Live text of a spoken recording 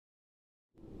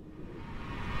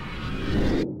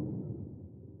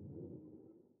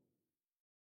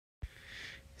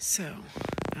So,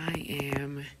 I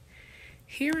am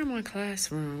here in my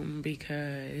classroom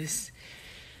because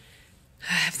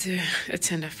I have to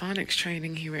attend a phonics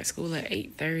training here at school at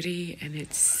 8:30 and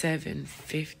it's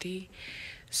 7:50.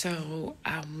 So,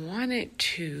 I wanted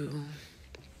to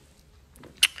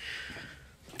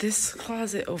this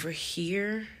closet over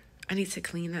here, I need to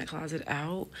clean that closet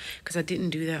out because I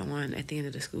didn't do that one at the end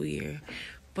of the school year.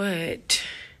 But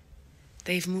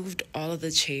they've moved all of the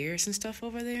chairs and stuff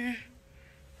over there.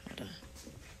 Hold on.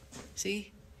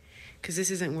 See? Because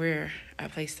this isn't where I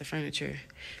placed the furniture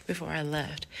before I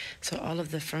left. So all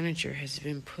of the furniture has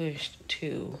been pushed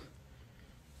to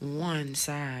one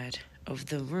side of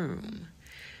the room.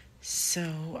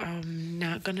 So I'm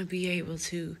not going to be able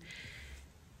to,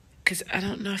 because I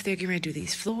don't know if they're getting ready to do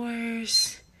these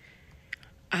floors.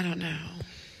 I don't know.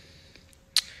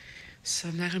 So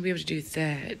I'm not going to be able to do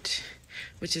that,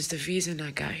 which is the reason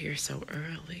I got here so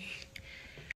early.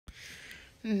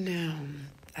 Now,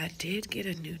 I did get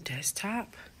a new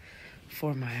desktop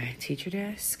for my teacher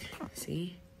desk,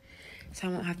 see? So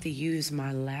I won't have to use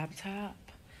my laptop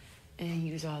and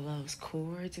use all those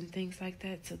cords and things like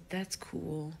that. So that's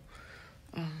cool.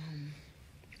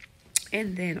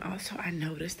 And then also I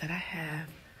noticed that I have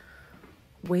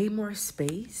way more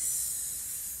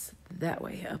space that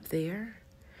way up there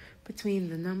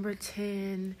between the number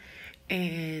 10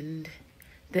 and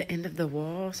the end of the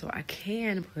wall. So I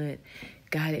can put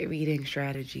guided reading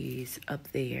strategies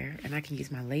up there, and I can use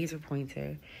my laser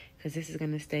pointer because this is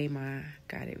going to stay my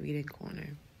guided reading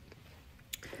corner.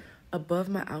 Above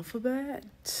my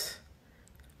alphabet,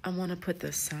 I want to put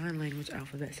the sign language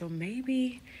alphabet. So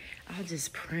maybe I'll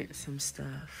just print some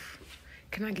stuff.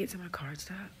 Can I get to my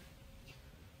cardstock?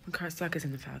 My cardstock is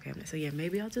in the file cabinet. So yeah,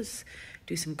 maybe I'll just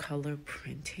do some color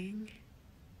printing.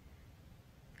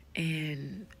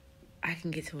 And I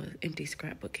can get to an empty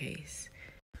scrapbook case.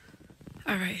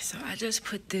 Alright, so I just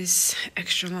put this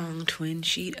extra long twin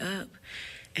sheet up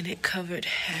and it covered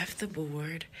half the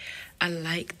board. I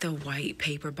like the white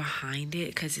paper behind it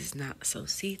because it's not so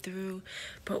see-through,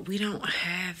 but we don't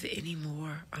have any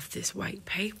more of this white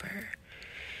paper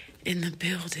in the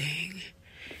building.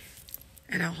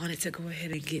 And I wanted to go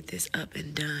ahead and get this up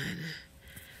and done.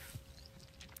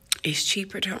 It's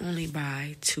cheaper to only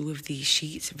buy 2 of these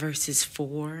sheets versus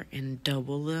 4 and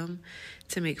double them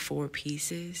to make 4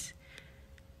 pieces.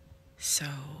 So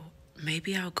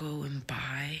maybe I'll go and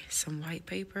buy some white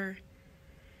paper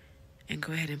and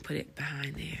go ahead and put it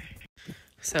behind there.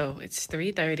 So it's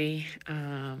 3:30.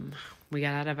 We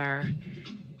got out of our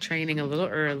training a little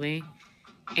early,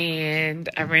 and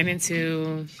I ran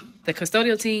into the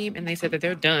custodial team, and they said that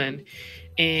they're done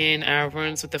in our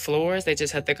rooms with the floors. They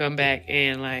just have to come back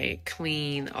and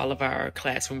clean all of our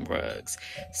classroom rugs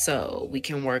so we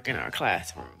can work in our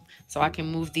classroom. So I can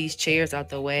move these chairs out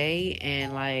the way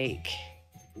and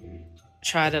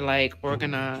try to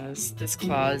organize this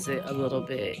closet a little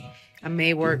bit. I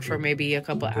may work for maybe a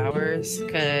couple hours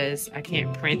because I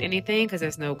can't print anything because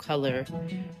there's no color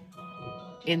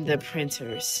in the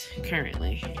printers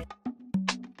currently.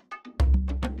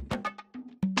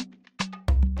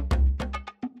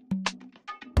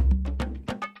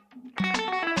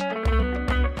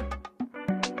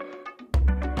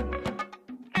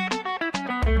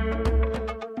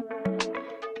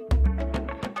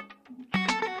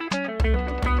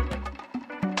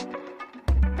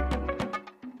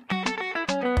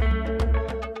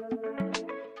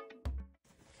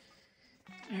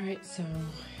 Alright, so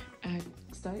I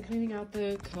started cleaning out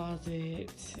the closet,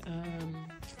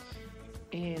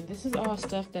 and this is all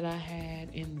stuff that I had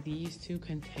in these 2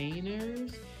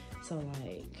 containers. So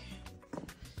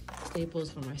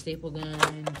staples for my staple gun,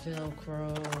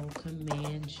 Velcro,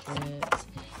 command strips.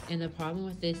 And the problem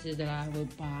with this is that I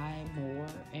would buy more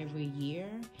every year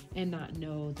and not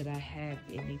know that I have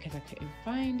any because I couldn't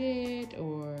find it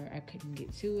or I couldn't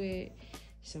get to it.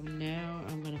 So now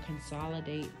I'm going to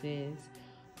consolidate this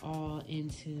all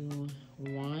into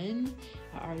one.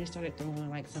 I already started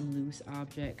throwing some loose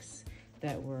objects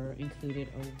that were included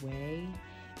away.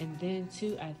 And then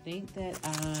too, I think that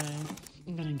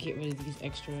I'm gonna get rid of these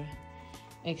extra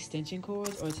extension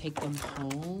cords or take them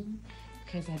home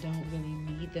because I don't really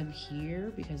need them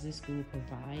here because this school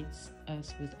provides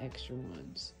us with extra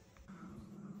ones.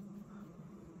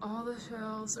 All the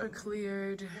shelves are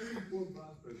cleared.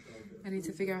 I need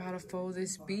to figure out how to fold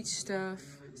this beach stuff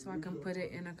so I can put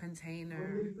it in a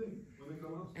container.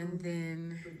 And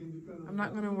then I'm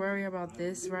not gonna worry about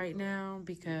this right now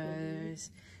because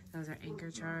those are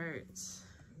anchor charts.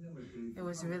 It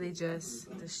was really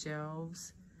just the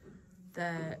shelves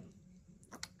that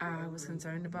I was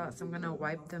concerned about. So I'm gonna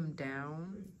wipe them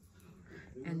down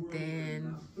and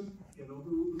then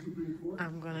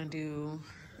I'm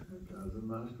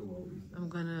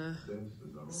gonna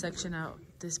section out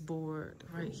this board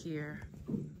right here.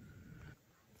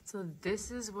 So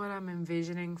this is what I'm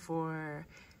envisioning for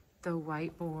the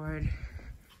whiteboard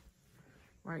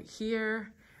right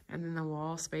here, and then the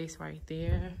wall space right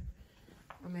there.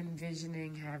 I'm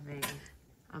envisioning having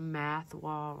a math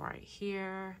wall right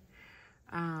here,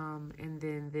 and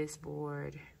then this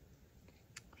board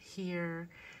here.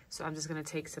 So I'm just gonna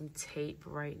take some tape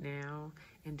right now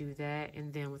and do that,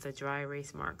 and then with a dry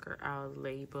erase marker I'll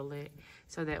label it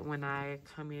so that when I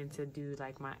come in to do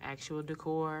like my actual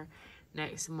decor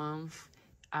next month,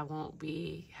 I won't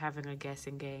be having a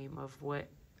guessing game of what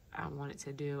I want it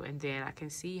to do, and then I can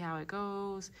see how it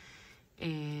goes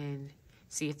and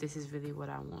see if this is really what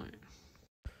I want.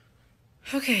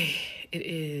 Okay, it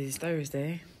is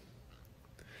Thursday,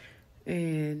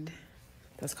 and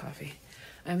that's coffee.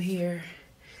 I'm here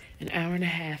an hour and a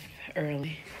half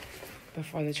early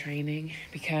before the training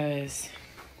because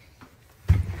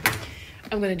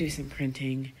I'm gonna do some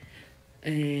printing,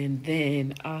 and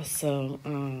then also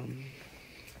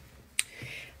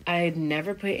I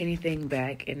never put anything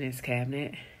back in this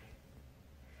cabinet,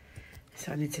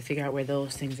 so I need to figure out where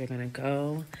those things are gonna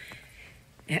go.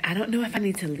 And I don't know if I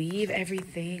need to leave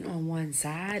everything on one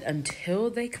side until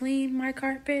they clean my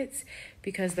carpets,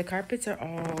 because the carpets are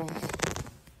all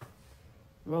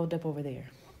rolled up over there.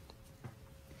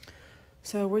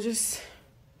 So we're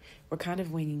kind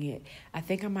of winging it. I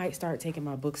think I might start taking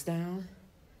my books down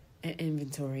and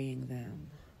inventorying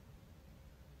them.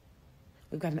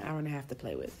 We've got an hour and a half to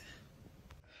play with.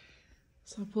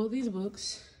 So I pulled these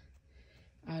books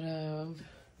out of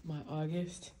my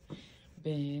August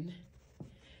bin,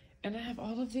 and I have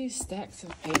all of these stacks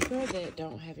of paper that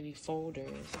don't have any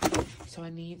folders, so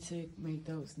I need to make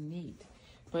those neat.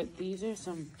 But these are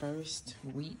some first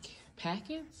week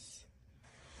packets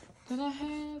that I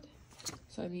had,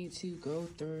 so I need to go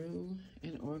through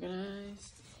and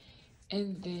organize.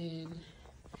 And then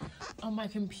on my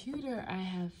computer, I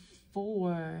have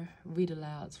 4 read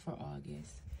alouds for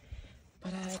August,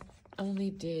 but I only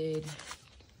did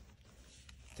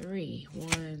 3.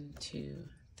 1, 2,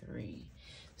 3.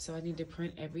 So I need to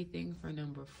print everything for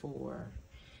number 4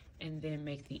 and then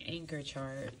make the anchor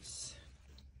charts.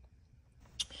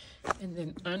 And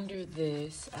then under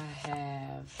this, I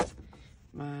have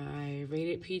my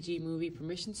rated PG movie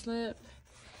permission slip,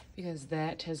 because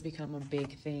that has become a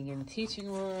big thing in the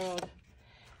teaching world.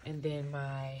 And then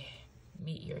my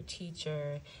Meet Your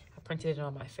Teacher, I printed it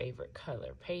on my favorite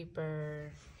color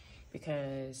paper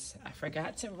because I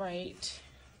forgot to write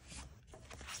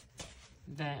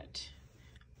that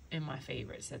in my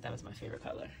favorites, that was my favorite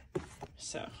color.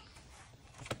 So,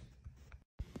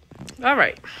 all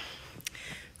right,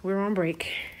 we're on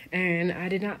break, and I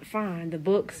did not find the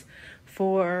books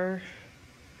for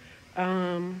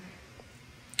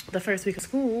the first week of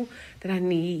school that I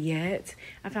need yet.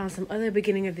 I found some other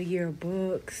beginning of the year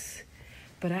books,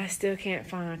 but I still can't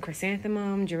find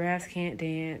Chrysanthemum, Giraffes Can't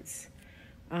Dance.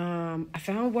 I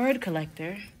found Word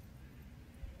Collector,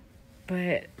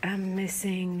 but I'm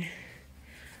missing,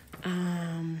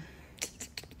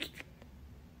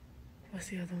 what's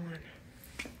the other one?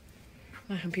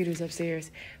 My computer's upstairs,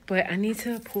 but I need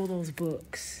to pull those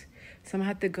books. So I'm gonna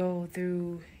have to go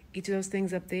through each of those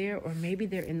things up there, or maybe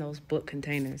they're in those book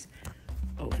containers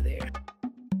over there.